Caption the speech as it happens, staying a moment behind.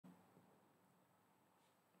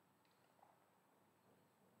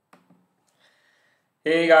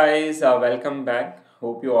Hey guys, welcome back.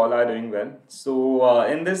 Hope you all are doing well.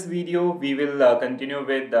 In this video, we will continue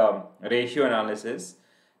with ratio analysis.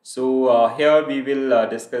 Here we will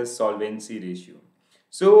discuss solvency ratio.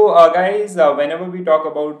 Guys, whenever we talk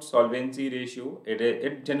about solvency ratio,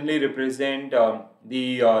 it generally represent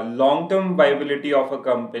the long-term viability of a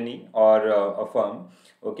company or a firm.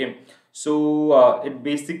 Okay, it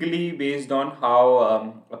basically based on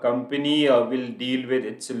how a company will deal with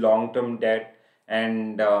its long-term debt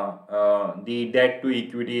and the debt to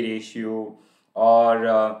equity ratio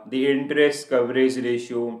or the interest coverage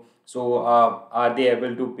ratio. Are they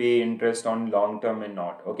able to pay interest on long term and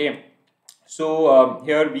not? Okay.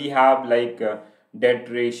 Here we have like debt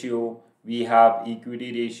ratio, we have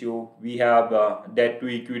equity ratio, we have debt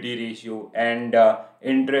to equity ratio, and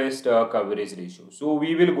interest coverage ratio. So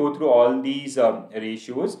we will go through all these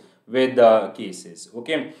ratios with cases.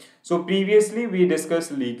 Okay. So previously we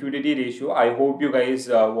discussed liquidity ratio. I hope you guys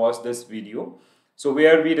watched this video. So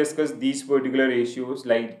where we discuss these particular ratios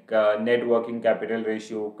like net working capital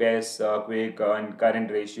ratio, cash, quick and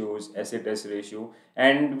current ratios, asset S ratio,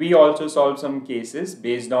 and we also solve some cases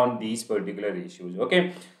based on these particular ratios.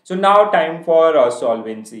 Okay, so now time for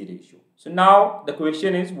solvency ratio. So now the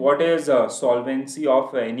question is, what is solvency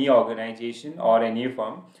of any organization or any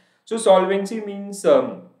firm? So solvency means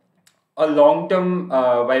a long-term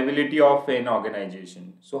viability of an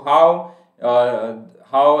organization. So how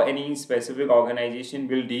any specific organization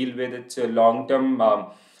will deal with its long-term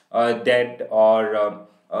debt or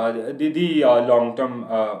the long-term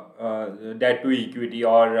debt to equity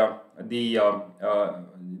or the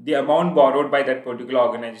amount borrowed by that particular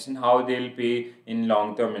organization, how they'll pay in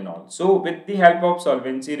long term and all. So with the help of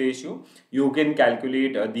solvency ratio, you can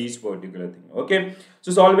calculate these particular things. Okay,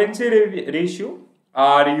 so solvency ratio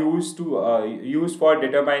are used for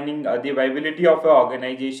determining the viability of an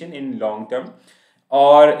organization in long term,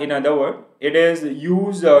 or in other words, it is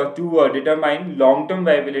used to determine long term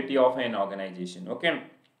viability of an organization. Okay,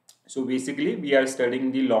 so basically we are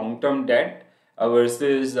studying the long term debt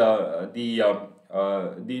versus the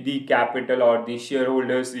capital or the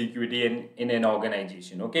shareholders equity in an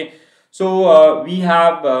organization. Okay, we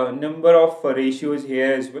have a number of ratios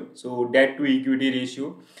here as well. So debt to equity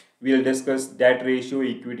ratio, we'll discuss debt ratio,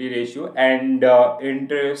 equity ratio, and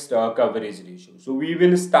interest coverage ratio. So we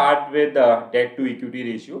will start with debt to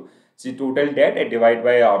equity ratio. So total debt and divide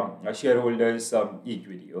by shareholders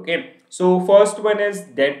equity. Okay, so first one is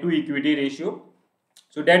debt to equity ratio.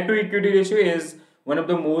 So debt to equity ratio is one of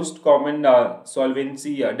the most common debt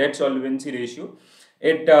solvency ratio.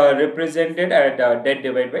 It represented at debt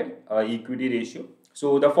divided by equity ratio.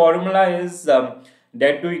 So the formula is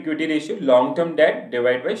debt to equity ratio, long term debt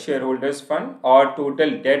divided by shareholders fund, or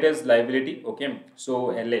total debt as liability. Okay,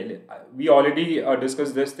 so we already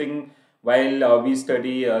discussed this thing while we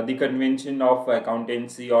study the convention of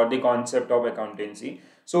accountancy or the concept of accountancy.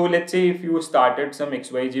 So let's say if you started some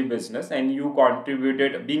XYZ business and you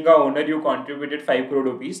contributed, being a owner, you contributed 5 crore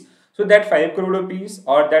rupees. So that 5 crore rupees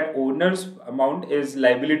or that owner's amount is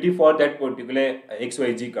liability for that particular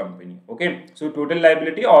XYZ company. Okay, so total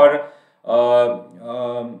liability or uh,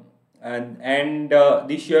 um,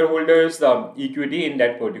 the shareholders equity in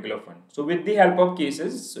that particular fund. So with the help of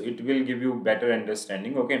cases, so it will give you better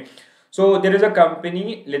understanding. Okay, so there is a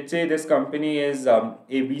company, let's say this company is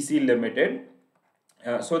ABC Limited.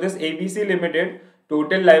 So this ABC Limited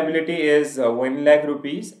total liability is 1 lakh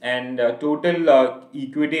rupees, and total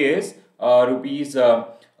equity is rupees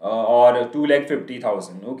or 2 lakh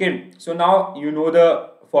 50,000. Okay, so now you know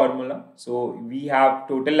the formula. So we have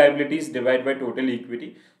total liabilities divided by total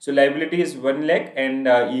equity. So liability is 1 lakh and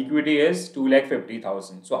equity is 2 lakh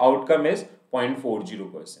 50,000. So outcome is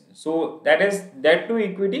 0.40%. So that is debt to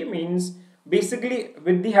equity means basically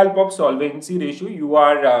with the help of solvency ratio you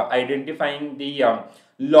are identifying the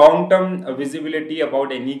long term visibility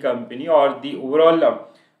about any company or the overall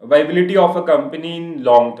viability of a company in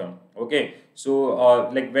long term. Okay, so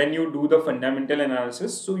like when you do the fundamental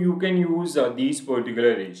analysis, so you can use these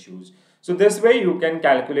particular ratios. So this way you can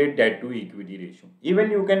calculate debt to equity ratio. Even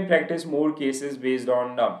you can practice more cases based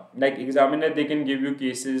on like examiner, they can give you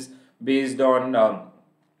cases based on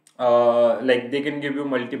like they can give you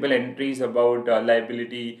multiple entries about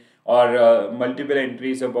liability or multiple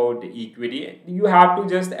entries about equity. You have to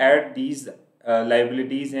just add these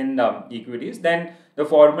liabilities and equities. Then the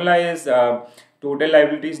formula is total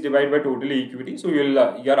liabilities divided by total equity. So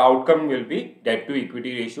you'll your outcome will be debt to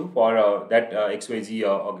equity ratio for that XYZ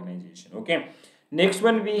organization. Okay. Next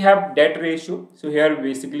one we have debt ratio. So here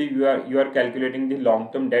basically you are calculating the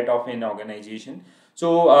long term debt of an organization.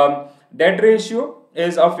 So debt ratio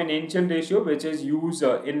is a financial ratio which is used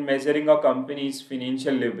in measuring a company's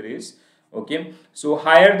financial leverage. Okay, so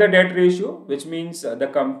higher the debt ratio, which means the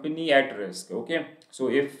company at risk. Okay, so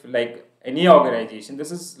if like any organization,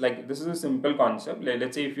 this is a simple concept.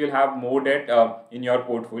 Let's say if you have more debt in your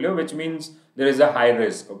portfolio, which means there is a high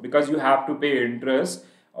risk because you have to pay interest,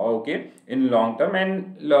 okay, in long term,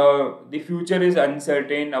 and the future is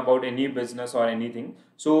uncertain about any business or anything.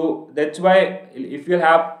 So that's why if you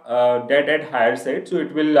have debt at higher side, so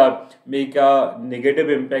it will make a negative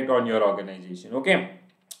impact on your organization. Okay,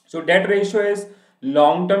 so debt ratio is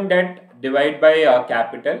long term debt divided by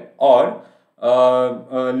capital, or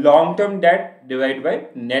long term debt divided by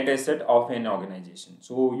net asset of an organization.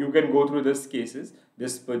 So you can go through this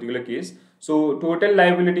particular case. So total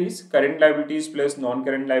liabilities, current liabilities plus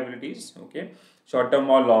non-current liabilities, okay, short term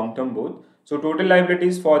or long term both. So total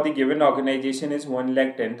liabilities for the given organization is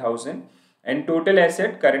 1,10,000, and total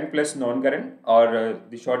asset, current plus non-current, or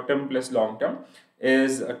the short term plus long term,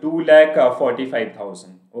 is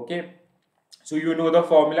 2,45,000. Okay, so you know the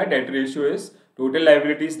formula. Debt ratio is total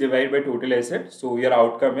liabilities divided by total asset. So your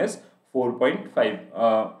outcome is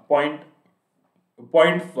 4.5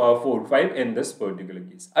 0.45 in this particular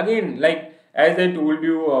case. Again, like as I told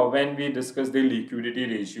you when we discussed the liquidity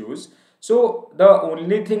ratios, so the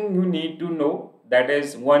only thing you need to know, that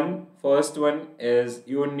is first one is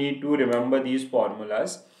you need to remember these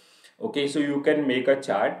formulas. Okay, so you can make a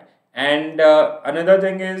chart, and another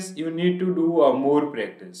thing is you need to do more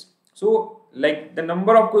practice. So like the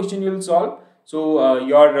number of question you'll solve, so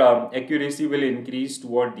your accuracy will increase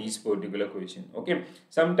toward these particular question. Okay,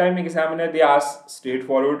 sometime examiner they ask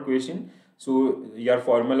straightforward question, so your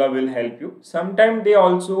formula will help you. Sometime they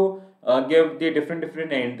also give the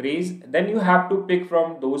different entries, then you have to pick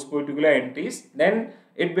from those particular entries, then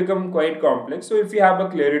it become quite complex. So if you have a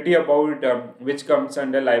clarity about which comes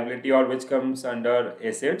under liability or which comes under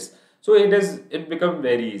assets, so it become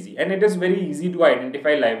very easy, and it is very easy to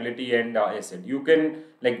identify liability and asset. You can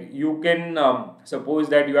suppose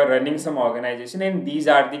that you are running some organization, and these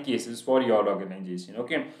are the cases for your organization.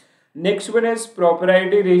 Okay, next one is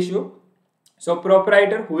proprietary ratio. So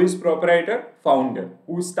proprietor, who is proprietor? Founder,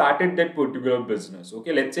 who started that particular business.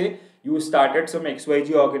 Okay, let's say you started some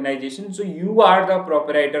XYZ organization, so you are the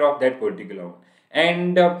proprietor of that particular one.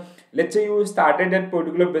 And let's say you started that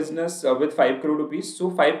particular business with 5 crore rupees. So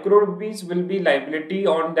 5 crore rupees will be liability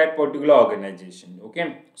on that particular organization.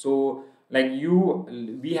 Okay, so like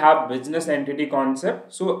we have business entity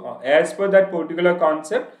concept. So as per that particular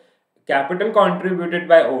concept, capital contributed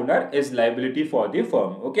by owner is liability for the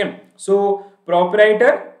firm. Okay, so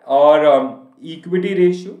proprietor or equity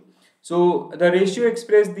ratio. So the ratio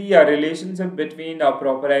expresses the relationship between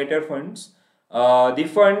proprietor funds, the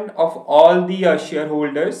fund of all the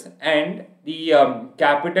shareholders, and the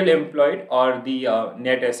capital employed, or the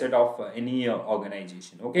net asset of any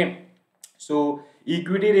organization. Okay, so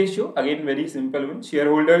equity ratio, again very simple one: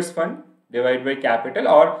 shareholders fund divided by capital,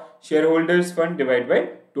 or shareholders fund divided by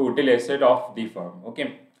total asset of the firm.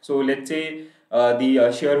 Okay, so let's say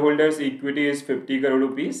the shareholders equity is 50 crore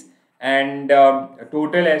rupees, and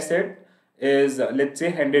total asset is let's say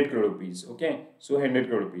 100 crore rupees. Okay, so 100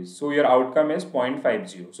 crore rupees, so your outcome is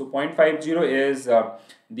 0.50. So 0.50 is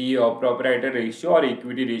the proprietor ratio or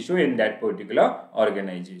equity ratio in that particular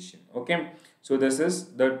organization. Okay, so this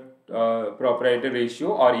is the proprietor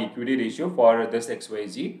ratio or equity ratio for this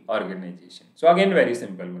XYZ organization. So again very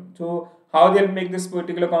simple one. So how they'll make this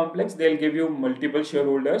particular complex? They'll give you multiple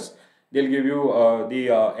shareholders, they'll give you the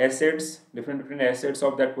assets, different assets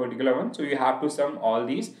of that particular one. So you have to sum all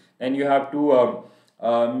these, then you have to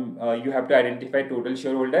identify total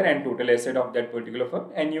shareholder and total asset of that particular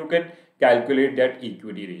firm, and you can calculate that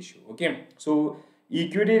equity ratio. Okay, so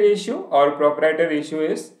equity ratio or proprietor ratio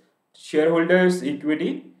is shareholders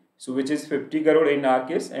equity, so which is 50 crore in our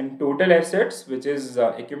case, and total assets, which is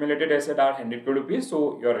accumulated asset, are 100 crore rupees.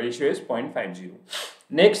 So your ratio is 0.50.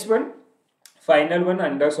 Next one, final one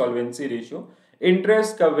under solvency ratio,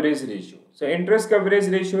 interest coverage ratio. So interest coverage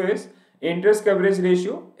ratio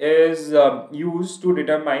is used to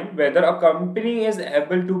determine whether a company is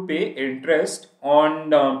able to pay interest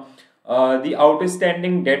on the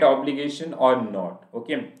outstanding debt obligation or not.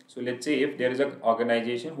 Okay, so let's say if there is an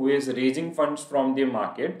organization who is raising funds from the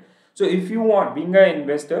market, so if you want, being an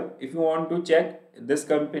investor, if you want to check this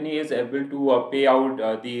company is able to pay out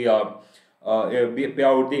the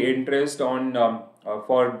interest on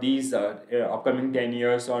for these upcoming 10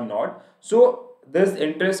 years or not, so this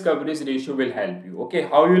interest coverage ratio will help you. Okay,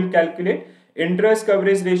 how you will calculate? Interest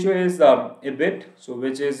coverage ratio is EBIT, so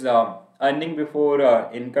which is earning before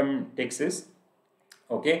income taxes.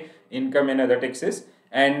 Okay, income and other taxes,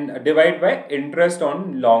 and divide by interest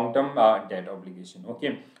on long term debt obligation.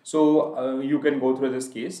 Okay, so you can go through this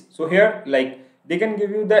case. So here, like, they can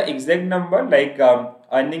give you the exact number, like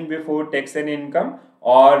earning before tax and income,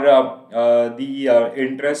 or the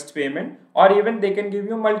interest payment, or even they can give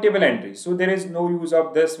you multiple entries. So there is no use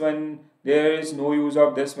of this one, there is no use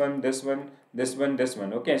of this one, this one.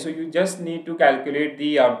 Okay, so you just need to calculate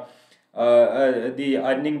the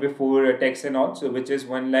earning before tax and all, so which is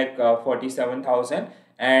 1,47,000,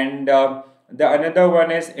 and the another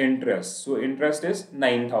one is interest. So interest is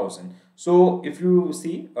 9,000. So if you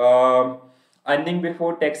see, earning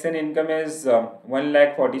before tax and income is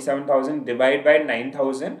 1,47,000 divided by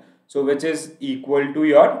 9,000, so which is equal to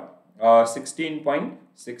your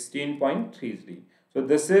 16.33. So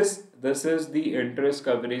this is the interest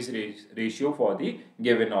coverage ratio for the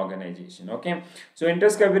given organization. Okay, so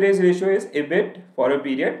interest coverage ratio is EBIT for a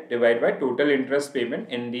period divided by total interest payment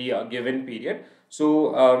in the given period.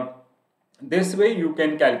 So this way you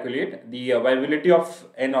can calculate the viability of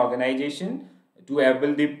an organization to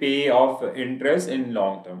able the pay of interest in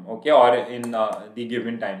long term, okay, or in the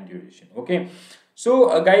given time duration. Okay,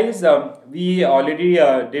 so guys, we already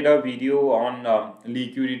did a video on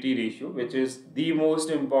liquidity ratio, which is the most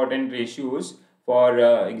important ratios for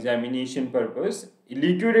examination purpose.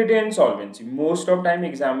 Liquidity and solvency, most of time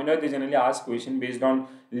examiner, they generally ask question based on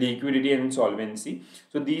liquidity and solvency.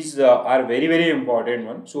 So these are very important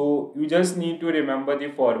ones. So you just need to remember the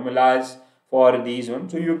formulas for these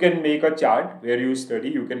ones. So you can make a chart where you study,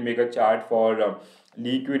 you can make a chart for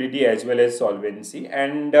liquidity as well as solvency,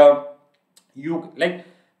 and you, like,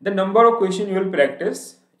 the number of question you will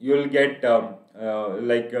practice, you will get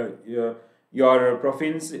your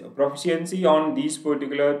proficiency on these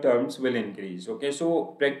particular terms will increase. Okay,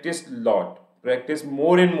 so practice lot, practice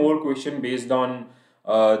more and more question based on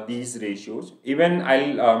these ratios. Even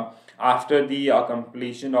I'll after the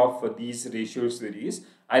completion of these ratio series,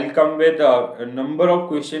 I'll come with a number of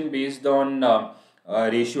question based on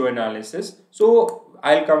ratio analysis. So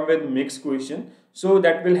I'll come with mixed question, so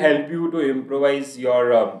that will help you to improvise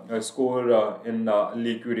your score in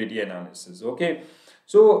liquidity analysis. Okay,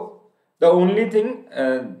 so the only thing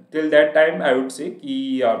till that time I would say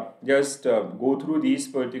ki, just go through these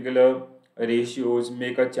particular ratios,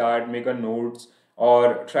 make a chart, make a notes,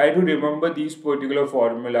 or try to remember these particular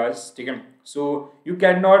formulas. Okay, so you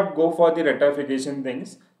cannot go for the rectification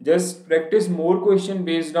things, just practice more question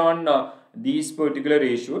based on these particular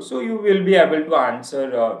ratios, so you will be able to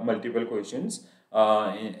answer multiple questions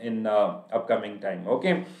in upcoming time.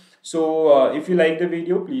 Okay, so if you like the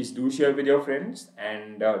video, please do share with your friends,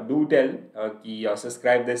 and do tell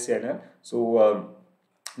subscribe this channel, so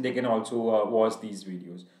they can also watch these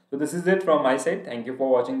videos. So this is it from my side. Thank you for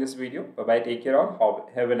watching this video. Bye bye, take care all,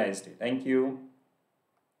 have a nice day. Thank you.